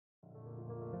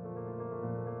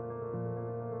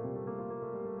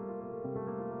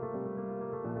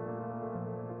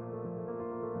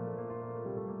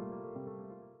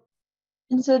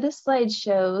So this slide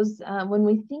shows when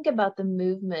we think about the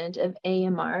movement of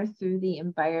AMR through the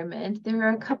environment, there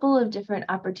are a couple of different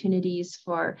opportunities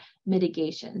for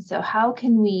mitigation. So how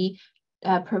can we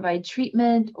provide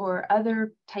treatment or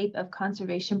other type of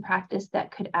conservation practice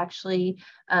that could actually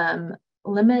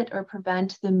limit or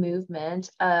prevent the movement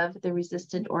of the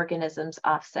resistant organisms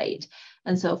offsite?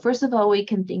 And so first of all, we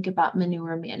can think about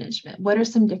manure management. What are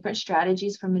some different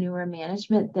strategies for manure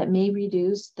management that may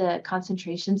reduce the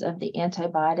concentrations of the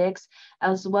antibiotics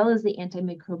as well as the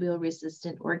antimicrobial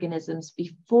resistant organisms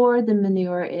before the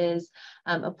manure is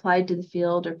applied to the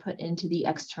field or put into the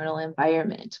external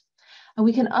environment? And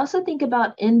we can also think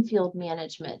about in-field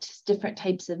management, different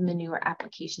types of manure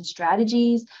application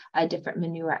strategies, different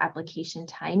manure application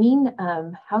timing.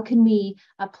 How can we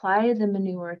apply the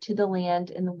manure to the land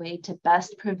in a way to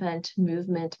best prevent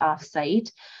movement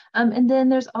off-site? And then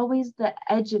there's always the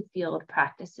edge of field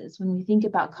practices. When we think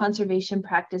about conservation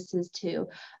practices to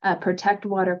protect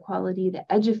water quality, the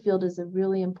edge of field is a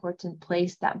really important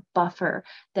place, that buffer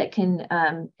that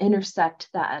can intersect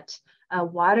that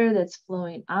water that's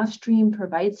flowing offstream,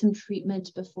 provide some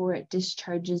treatment before it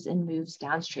discharges and moves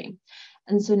downstream.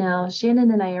 And so now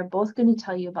Shannon and I are both going to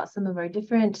tell you about some of our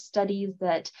different studies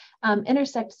that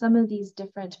intersect some of these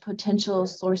different potential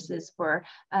sources for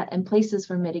and places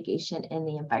for mitigation in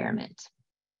the environment.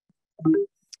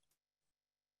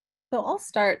 So I'll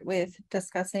start with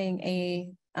discussing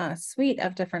a suite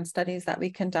of different studies that we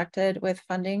conducted with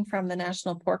funding from the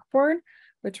National Pork Board,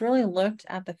 which really looked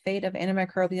at the fate of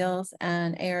antimicrobials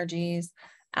and ARGs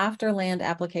after land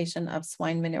application of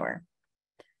swine manure.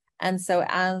 And so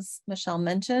as Michelle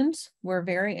mentioned, we're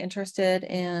very interested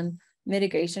in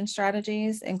mitigation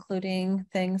strategies, including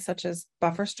things such as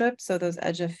buffer strips, so those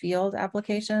edge of field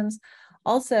applications.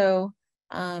 Also,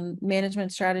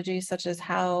 management strategies such as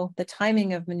how the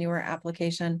timing of manure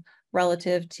application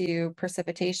relative to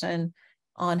precipitation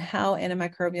on how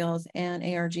antimicrobials and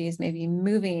ARGs may be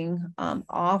moving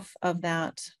off of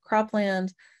that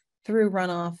cropland through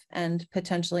runoff and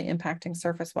potentially impacting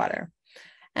surface water.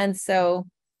 And so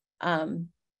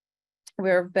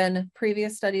there have been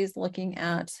previous studies looking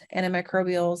at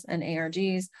antimicrobials and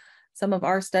ARGs. Some of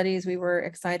our studies, we were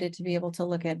excited to be able to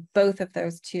look at both of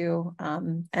those two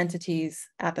entities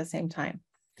at the same time.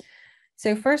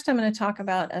 So first, I'm going to talk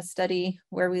about a study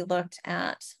where we looked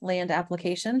at land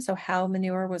application, so how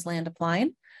manure was land applied.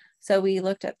 So we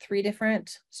looked at 3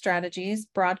 different strategies: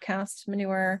 broadcast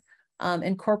manure,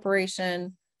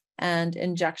 incorporation, and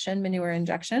injection, manure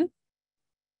injection.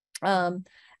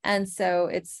 And so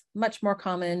it's much more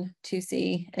common to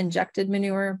see injected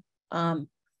manure,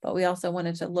 but we also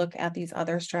wanted to look at these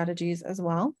other strategies as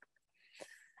well.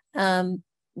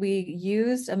 We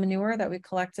used a manure that we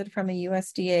collected from a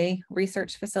USDA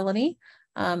research facility.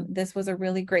 This was a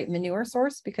really great manure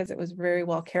source because it was very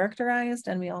well characterized,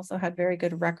 and we also had very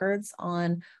good records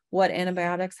on what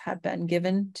antibiotics had been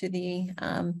given to the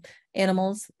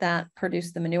animals that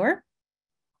produced the manure.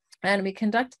 And we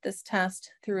conducted this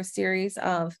test through a series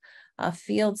of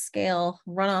field scale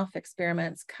runoff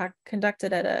experiments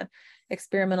conducted at an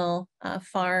experimental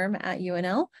farm at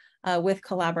UNL. With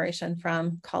collaboration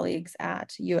from colleagues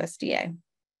at USDA.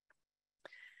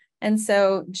 And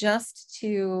so just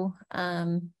to,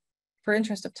 for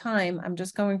interest of time, I'm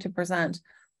just going to present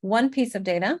one piece of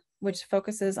data which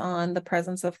focuses on the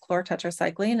presence of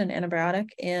chlorotetracycline, an antibiotic,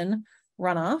 in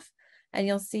runoff. And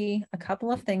you'll see a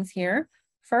couple of things here.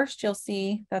 First, you'll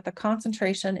see that the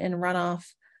concentration in runoff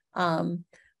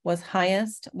was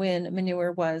highest when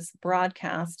manure was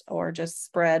broadcast or just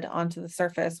spread onto the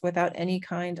surface without any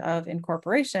kind of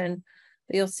incorporation.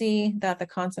 But you'll see that the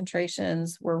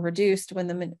concentrations were reduced when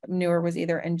the manure was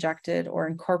either injected or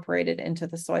incorporated into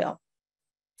the soil.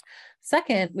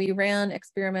 Second, we ran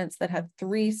experiments that had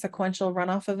 3 sequential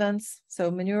runoff events. So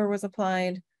manure was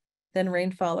applied, then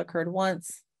rainfall occurred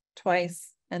once,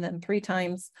 twice, and then 3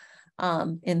 times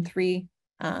in 3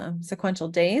 sequential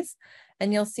days.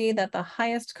 And you'll see that the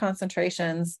highest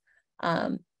concentrations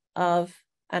of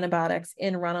antibiotics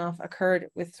in runoff occurred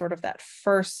with sort of that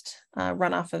first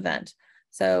runoff event.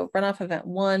 So runoff event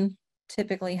 1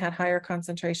 typically had higher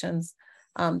concentrations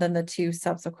than the 2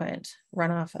 subsequent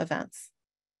runoff events.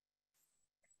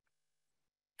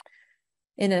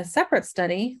 In a separate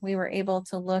study, we were able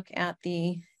to look at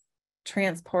the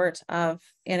transport of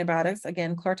antibiotics,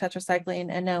 again, chlorotetracycline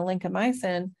and now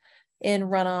lincomycin, in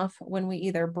runoff when we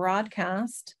either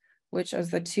broadcast, which is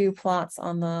the 2 plots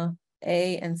on the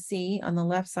A and C on the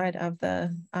left side of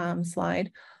the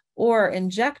slide, or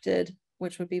injected,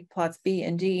 which would be plots B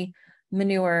and D,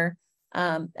 manure,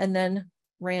 and then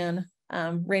ran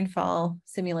rainfall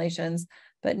simulations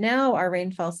But now our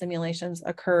rainfall simulations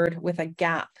occurred with a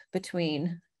gap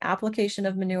between application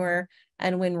of manure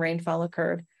and when rainfall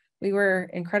occurred. We were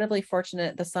incredibly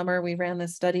fortunate the summer we ran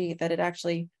this study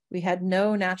that we had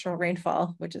no natural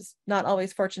rainfall, which is not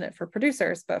always fortunate for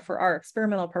producers, but for our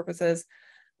experimental purposes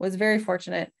was very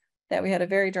fortunate that we had a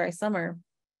very dry summer.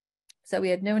 So we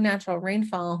had no natural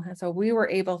rainfall. And so we were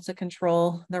able to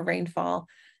control the rainfall,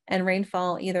 and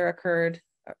rainfall either occurred,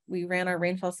 we ran our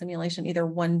rainfall simulation either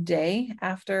one day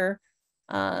after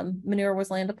manure was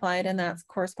land applied, and that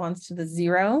corresponds to the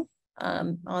 0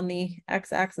 on the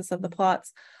x-axis of the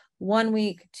plots, 1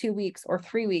 week, 2 weeks, or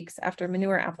 3 weeks after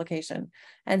manure application.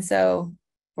 And so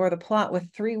for the plot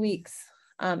with 3 weeks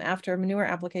after manure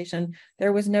application,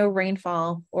 there was no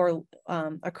rainfall or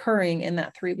occurring in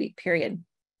that 3-week period.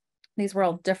 These were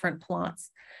all different plots.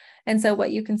 And so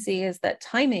what you can see is that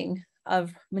timing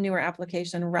of manure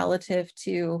application relative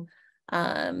to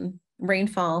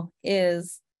rainfall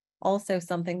is also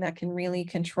something that can really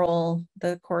control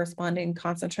the corresponding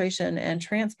concentration and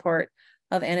transport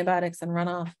of antibiotics and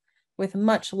runoff, with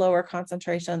much lower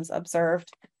concentrations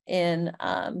observed in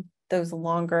those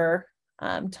longer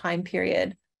time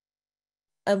period,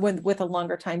 with a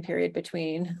longer time period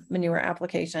between manure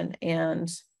application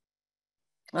and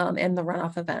the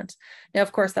runoff event. Now,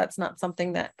 of course, that's not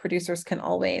something that producers can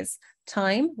always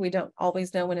time. We don't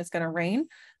always know when it's going to rain,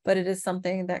 but it is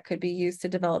something that could be used to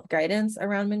develop guidance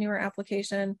around manure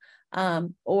application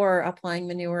or applying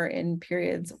manure in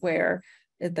periods where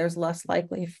there's less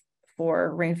likely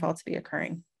for rainfall to be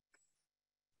occurring.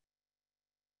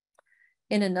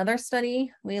 In another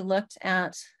study, we looked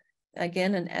at,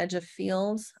 again, an edge of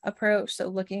field approach. So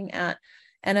looking at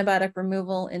antibiotic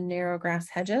removal in narrow grass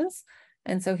hedges.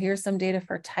 And so here's some data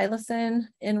for tylosin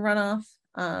in runoff,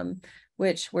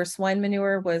 where swine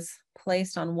manure was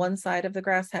placed on one side of the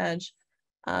grass hedge.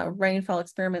 Rainfall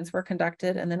experiments were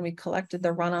conducted, and then we collected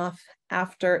the runoff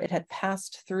after it had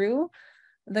passed through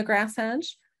the grass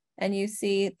hedge. And you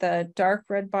see the dark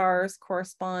red bars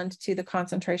correspond to the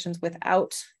concentrations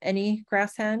without any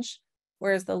grass hedge,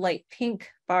 whereas the light pink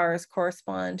bars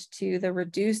correspond to the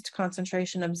reduced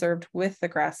concentration observed with the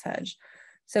grass hedge.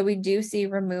 So we do see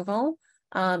removal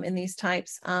in these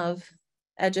types of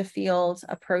edge of field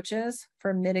approaches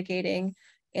for mitigating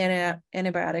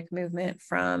antibiotic movement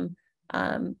from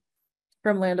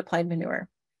land applied manure.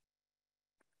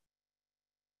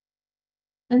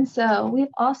 And so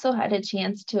we've also had a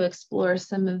chance to explore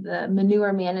some of the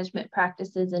manure management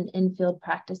practices and in-field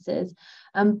practices,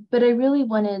 but I really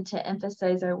wanted to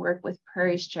emphasize our work with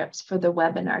prairie strips for the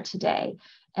webinar today.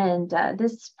 And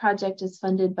this project is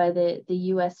funded by the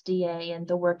USDA, and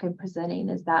the work I'm presenting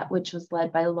is that which was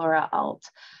led by Laura Alt,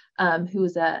 who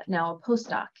is now a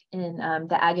postdoc in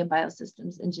the Ag and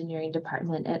Biosystems Engineering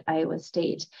Department at Iowa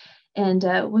State. And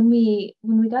when we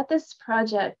got this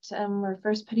project, we're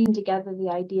first putting together the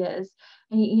ideas.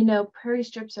 And, you know, prairie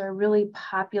strips are a really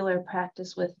popular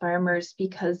practice with farmers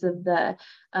because of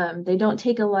they don't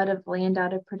take a lot of land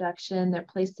out of production. They're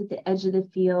placed at the edge of the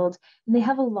field, and they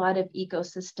have a lot of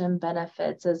ecosystem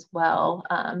benefits as well.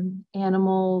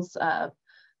 Animals,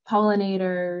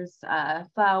 pollinators,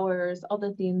 flowers, all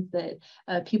the things that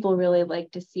people really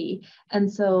like to see.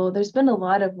 And so there's been a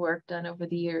lot of work done over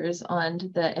the years on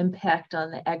the impact on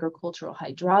the agricultural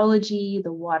hydrology,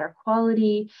 the water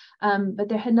quality, but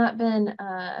there had not been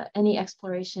any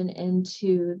exploration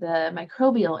into the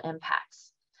microbial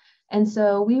impacts. And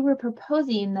so we were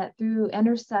proposing that through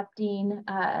intercepting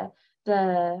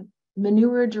the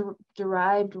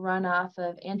manure-derived runoff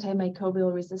of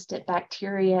antimicrobial resistant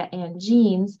bacteria and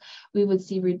genes, we would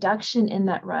see reduction in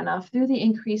that runoff through the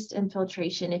increased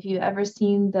infiltration. If you've ever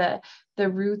seen the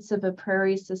roots of a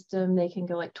prairie system, they can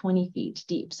go like 20 feet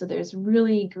deep. So there's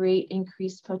really great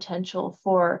increased potential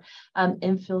for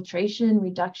infiltration,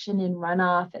 reduction in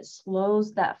runoff. It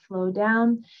slows that flow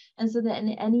down. And so that in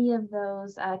any of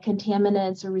those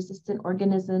contaminants or resistant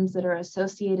organisms that are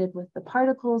associated with the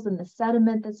particles and the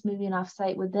sediment that's moving off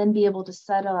site would then be able to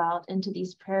settle out into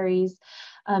these prairies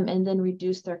and then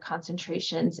reduce their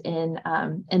concentrations in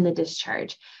the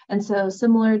discharge. And so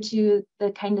similar to the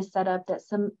kind of setup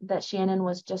that Shannon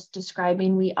was just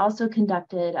describing, we also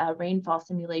conducted rainfall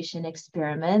simulation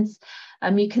experiments.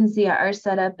 You can see our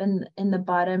setup in the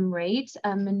bottom right.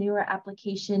 Manure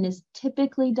application is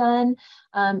typically done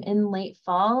in late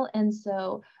fall. And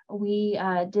so we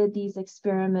did these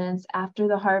experiments after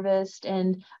the harvest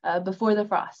and before the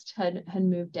frost had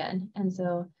moved in. And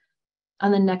so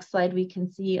on the next slide, we can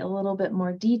see a little bit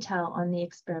more detail on the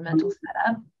experimental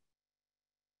setup.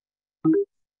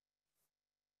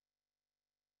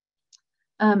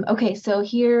 Okay, so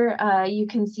here you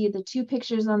can see the two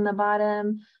pictures on the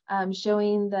bottom.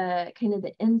 showing the kind of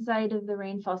the inside of the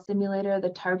rainfall simulator. The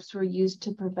tarps were used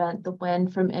to prevent the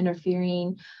wind from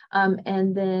interfering.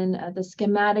 And then the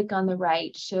schematic on the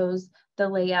right shows the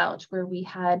layout where we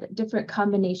had different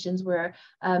combinations where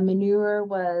manure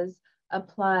was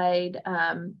applied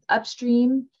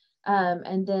upstream,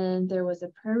 and then there was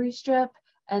a prairie strip,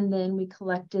 and then we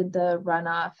collected the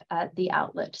runoff at the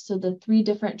outlet. So the 3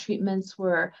 different treatments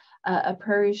were a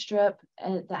prairie strip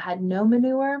that had no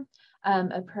manure,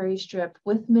 a prairie strip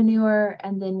with manure,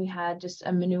 and then we had just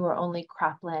a manure-only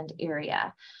cropland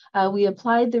area. We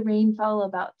applied the rainfall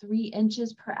about 3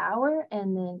 inches per hour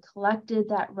and then collected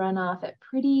that runoff at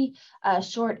pretty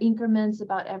short increments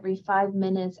about every 5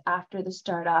 minutes after the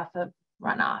start off of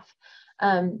runoff.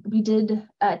 We did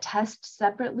test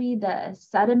separately the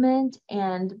sediment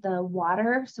and the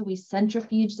water. So we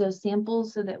centrifuged those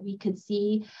samples so that we could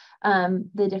see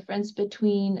the difference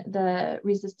between the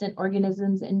resistant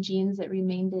organisms and genes that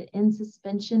remained in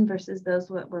suspension versus those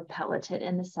that were pelleted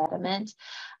in the sediment.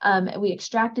 We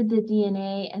extracted the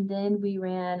DNA, and then we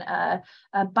ran a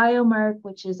biomark,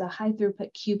 which is a high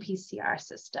throughput qPCR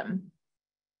system.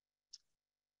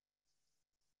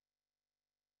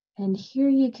 And here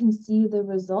you can see the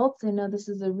results. I know this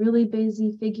is a really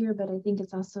busy figure, but I think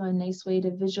it's also a nice way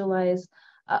to visualize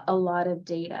a lot of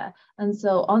data. And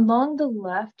so along the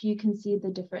left, you can see the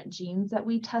different genes that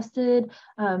we tested.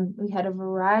 We had a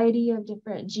variety of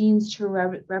different genes to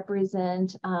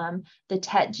represent. The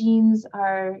TET genes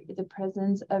are the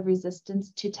presence of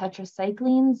resistance to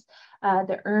tetracyclines.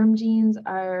 The genes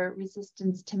are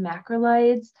resistance to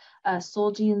macrolides.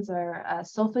 SOL genes are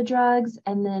sulfa drugs.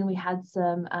 And then we had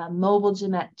some mobile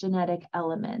genetic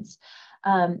elements.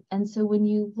 And so when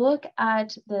you look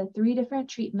at the 3 different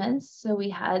treatments, so we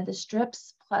had the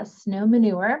strips plus no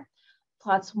manure,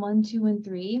 plots 1, 2, and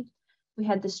 3. We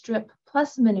had the strip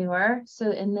plus manure.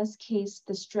 So in this case,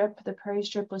 the prairie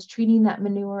strip was treating that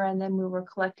manure, and then we were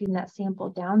collecting that sample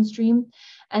downstream.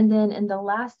 And then in the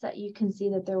last set, you can see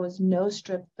that there was no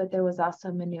strip, but there was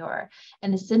also manure.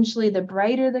 And essentially, the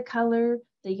brighter the color,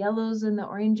 the yellows and the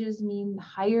oranges mean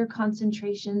higher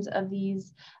concentrations of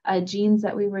these genes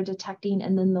that we were detecting,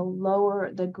 and then the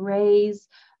lower, the grays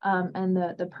and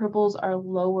the purples are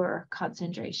lower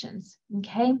concentrations,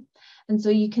 okay? And so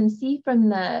you can see from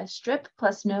the strip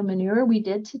plus no manure, we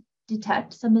did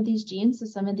detect some of these genes. So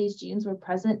some of these genes were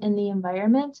present in the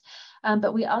environment,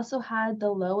 but we also had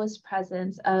the lowest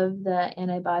presence of the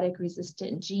antibiotic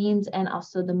resistant genes and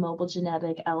also the mobile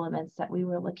genetic elements that we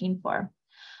were looking for.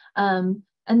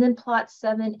 And then plots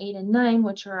 7, 8, and 9,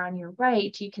 which are on your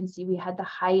right, you can see we had the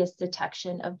highest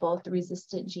detection of both the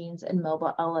resistant genes and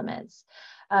mobile elements.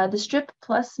 The strip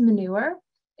plus manure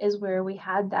is where we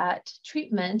had that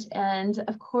treatment. And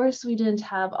of course, we didn't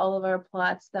have all of our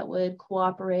plots that would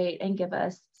cooperate and give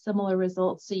us similar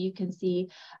results. So you can see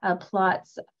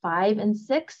plots 5 and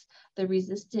 6, the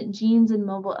resistant genes and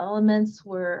mobile elements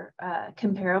were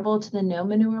comparable to the no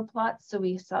manure plots. So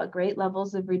we saw great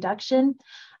levels of reduction.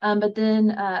 But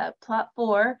then plot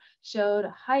 4 showed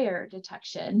higher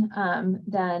detection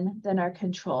than our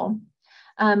control.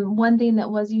 One thing that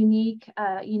was unique,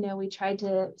 we tried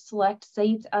to select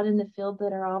sites out in the field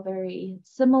that are all very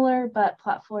similar, but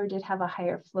plot 4 did have a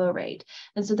higher flow rate.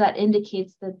 And so that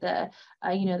indicates that the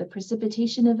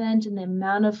precipitation event and the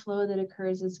amount of flow that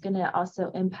occurs is going to also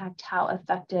impact how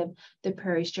effective the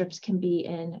prairie strips can be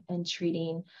in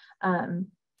treating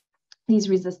these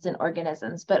resistant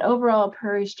organisms. But overall,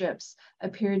 prairie strips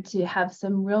appeared to have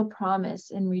some real promise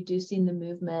in reducing the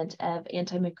movement of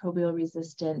antimicrobial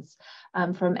resistance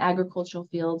from agricultural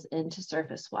fields into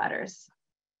surface waters.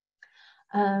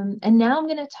 And now I'm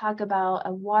going to talk about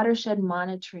a watershed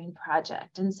monitoring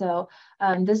project. And so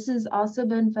this has also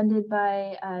been funded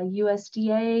by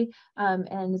USDA,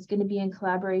 and it's going to be in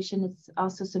collaboration. It's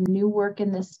also some new work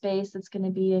in this space that's going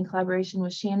to be in collaboration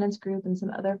with Shannon's group and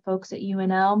some other folks at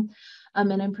UNL.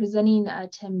 And I'm presenting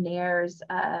Tim Nair's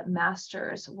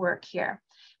master's work here.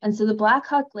 And so the Black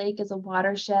Hawk Lake is a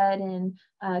watershed in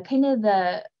kind of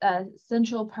the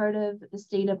central part of the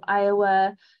state of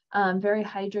Iowa. Very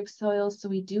hydric soil, so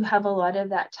we do have a lot of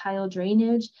that tile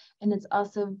drainage, and it's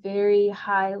also very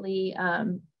highly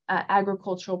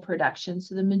agricultural production.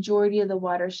 So the majority of the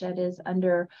watershed is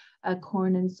under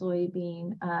corn and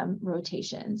soybean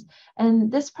rotations.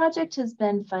 And this project has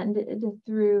been funded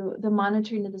through the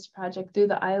monitoring of this project through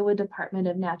the Iowa Department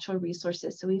of Natural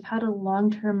Resources. So we've had a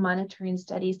long-term monitoring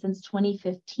study since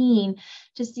 2015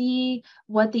 to see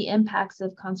what the impacts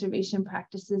of conservation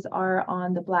practices are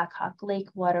on the Black Hawk Lake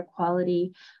water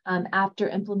quality after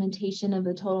implementation of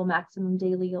the total maximum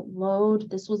daily load.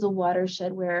 This was a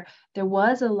watershed where there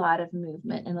was a lot of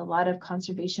movement and a lot of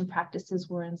conservation practices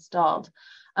were installed.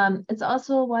 It's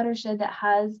also a watershed that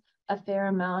has a fair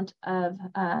amount of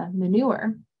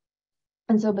manure.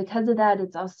 And so because of that,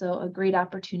 it's also a great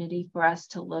opportunity for us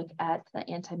to look at the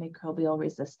antimicrobial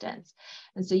resistance.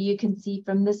 And so you can see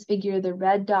from this figure, the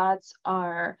red dots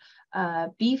are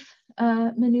beef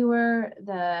manure,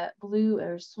 the blue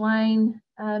are swine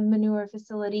manure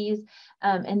facilities.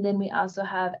 And then we also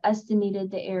have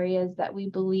estimated the areas that we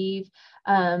believe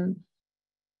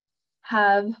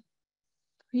have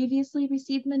previously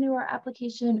received manure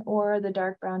application, or the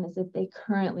dark brown is if they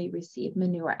currently receive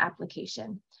manure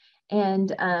application. And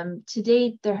to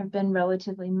date, there have been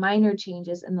relatively minor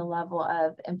changes in the level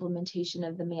of implementation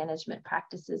of the management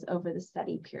practices over the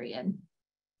study period.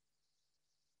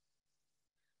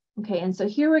 Okay, and so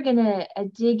here we're going to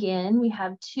dig in. We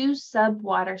have two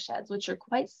sub-watersheds, which are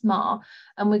quite small,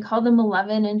 and we call them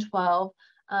 11 and 12.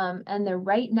 And they're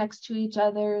right next to each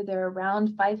other. They're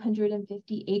around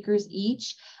 550 acres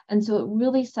each. And so it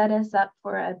really set us up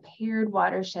for a paired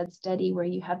watershed study where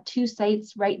you have two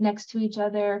sites right next to each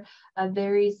other,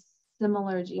 very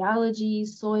similar geology,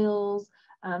 soils,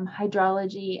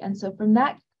 hydrology. And so from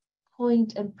that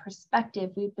point and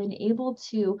perspective, we've been able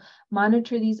to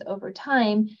monitor these over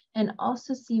time and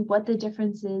also see what the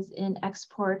differences in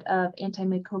export of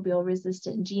antimicrobial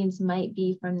resistant genes might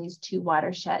be from these two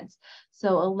watersheds.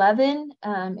 So 11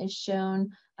 is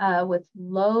shown with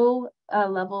low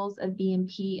levels of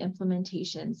BMP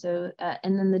implementation. So,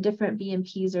 and then the different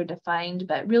BMPs are defined,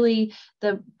 but really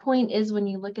the point is when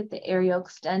you look at the areal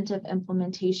extent of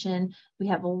implementation, we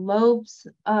have a low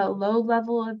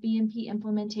level of BMP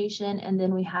implementation, and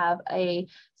then we have a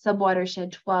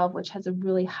subwatershed 12, which has a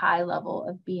really high level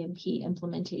of BMP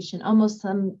implementation, almost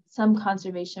some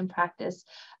conservation practice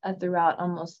throughout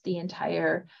almost the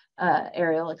entire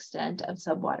areal extent of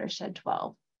subwatershed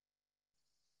 12.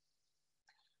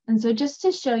 And so just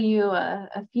to show you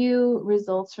a few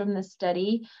results from the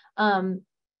study,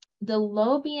 the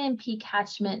low BMP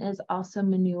catchment is also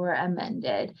manure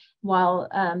amended, while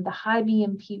the high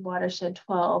BMP watershed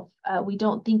 12, we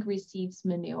don't think receives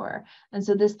manure. And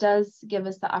so this does give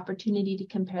us the opportunity to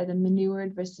compare the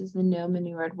manured versus the no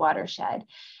manured watershed.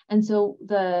 And so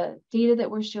the data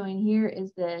that we're showing here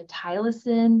is the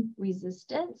tylosin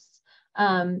resistance.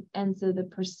 And so the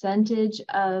percentage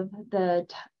of the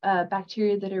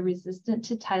bacteria that are resistant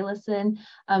to tylosin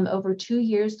over 2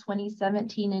 years,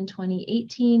 2017 and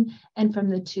 2018, and from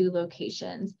the two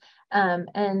locations.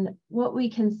 And what we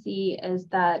can see is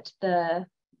that the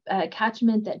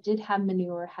catchment that did have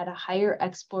manure had a higher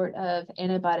export of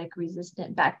antibiotic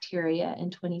resistant bacteria in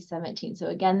 2017. So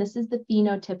again, this is the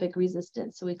phenotypic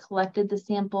resistance. So we collected the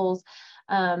samples,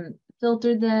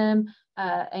 filtered them,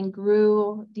 and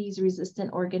grew these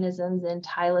resistant organisms in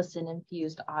tylosin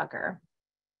infused agar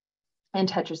and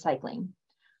tetracycline.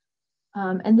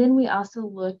 And then we also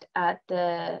looked at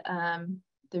the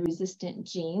resistant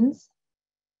genes.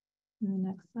 The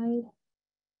next slide.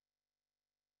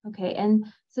 Okay, and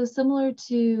so similar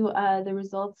to the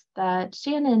results that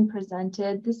Shannon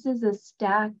presented, this is a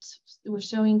stacked, we're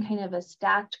showing kind of a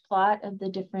stacked plot of the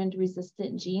different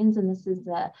resistant genes, and this is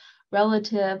the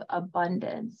relative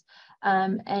abundance.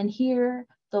 And here,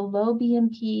 the low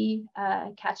BMP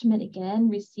catchment again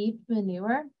received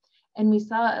manure, and we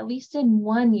saw at least in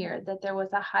 1 year that there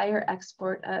was a higher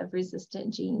export of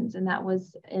resistant genes, and that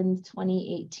was in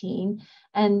 2018.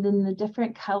 And then the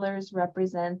different colors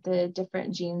represent the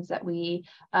different genes that we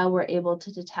were able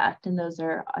to detect, and those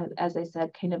are, as I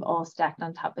said, kind of all stacked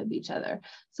on top of each other.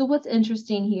 So what's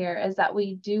interesting here is that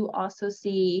we do also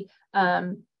see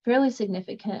fairly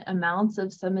significant amounts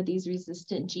of some of these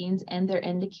resistant genes and their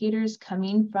indicators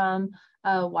coming from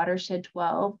watershed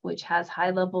 12, which has high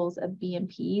levels of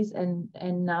BMPs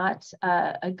and not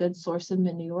a good source of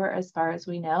manure as far as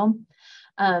we know.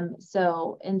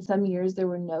 So in some years, there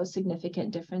were no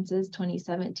significant differences,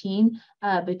 2017,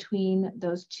 between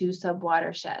those two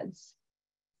subwatersheds.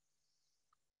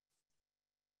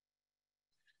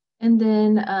 And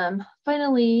then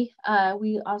finally,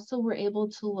 we also were able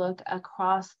to look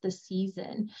across the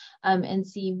season and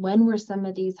see when were some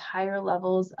of these higher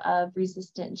levels of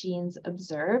resistant genes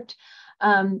observed.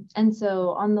 And so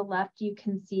on the left, you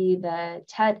can see the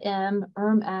TET-M,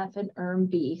 ERM-F, and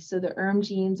ERM-B. So the ERM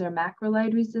genes are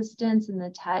macrolide resistance, and the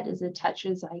TET is a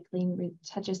tetracycline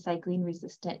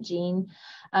resistant gene.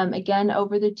 Again,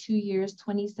 over the 2 years,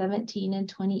 2017 and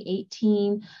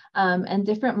 2018, and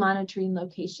different monitoring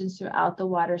locations throughout the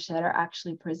watershed are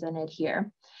actually presented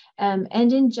here. And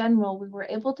in general, we were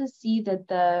able to see that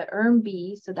the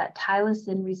ERM-B, so that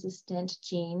tylosin resistant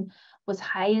gene, was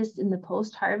highest in the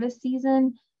post-harvest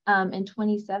season in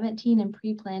 2017 and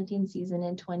pre-planting season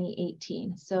in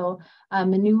 2018. So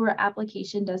manure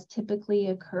application does typically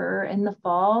occur in the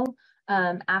fall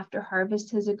after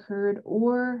harvest has occurred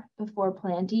or before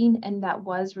planting, and that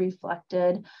was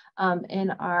reflected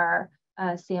in our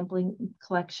sampling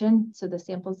collection, so the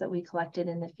samples that we collected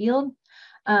in the field.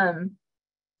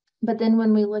 But then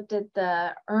when we looked at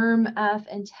the ERM-F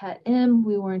and TET-M,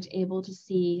 we weren't able to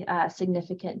see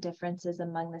significant differences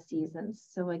among the seasons.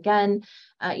 So again,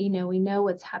 we know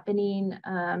what's happening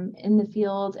in the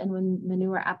field and when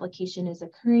manure application is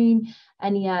occurring,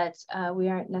 and yet we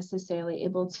aren't necessarily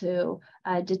able to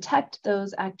detect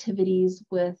those activities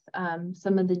with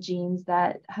some of the genes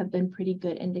that have been pretty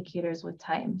good indicators with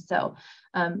time. So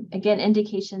again,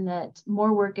 indication that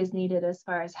more work is needed as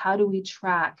far as how do we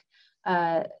track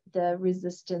the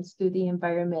resistance through the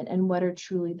environment and what are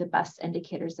truly the best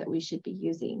indicators that we should be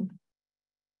using.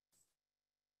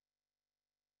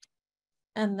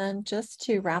 And then just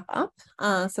to wrap up,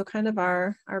 so kind of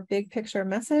our big picture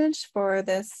message for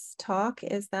this talk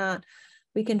is that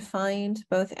we can find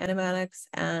both antibiotics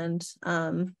and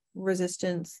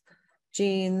resistance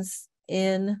genes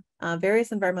in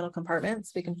various environmental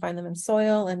compartments. We can find them in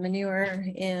soil and manure,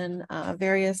 in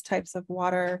various types of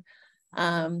water.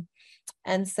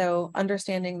 And so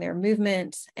understanding their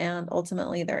movement and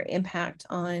ultimately their impact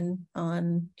on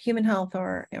human health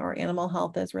or animal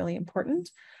health is really important.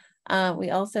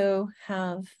 We also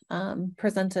have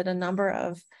presented a number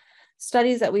of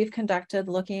studies that we've conducted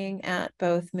looking at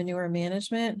both manure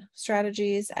management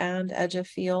strategies and edge of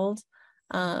field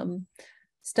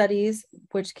studies,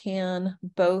 which can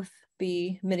both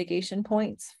be mitigation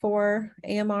points for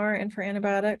AMR and for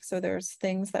antibiotics. So there's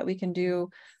things that we can do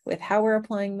with how we're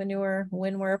applying manure,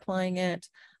 when we're applying it,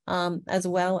 as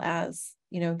well as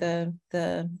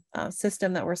the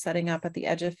system that we're setting up at the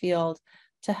edge of field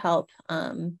to help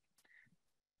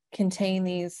contain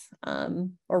these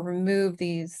or remove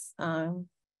these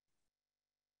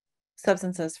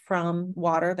substances from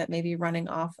water that may be running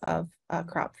off of a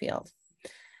crop field.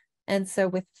 And so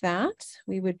with that,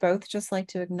 we would both just like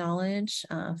to acknowledge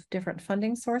different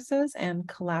funding sources and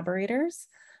collaborators.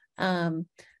 From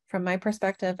my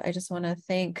perspective, I just want to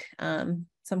thank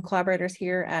some collaborators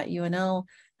here at UNL,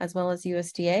 as well as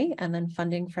USDA, and then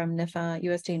funding from NIFA,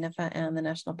 USDA, NIFA, and the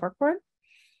National Pork Board.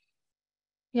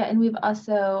 Yeah, and we've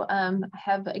also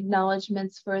have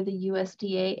acknowledgements for the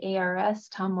USDA ARS.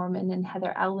 Tom Mormon and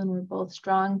Heather Allen were both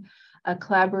strong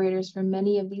collaborators for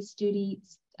many of these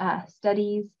studies.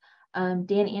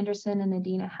 Dan Anderson and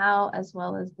Adina Howe, as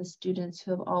well as the students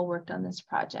who have all worked on this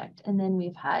project. And then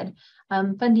we've had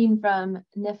funding from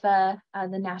NIFA,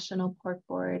 the National Pork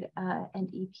Board, and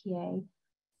EPA,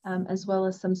 as well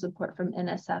as some support from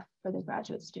NSF for the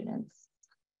graduate students.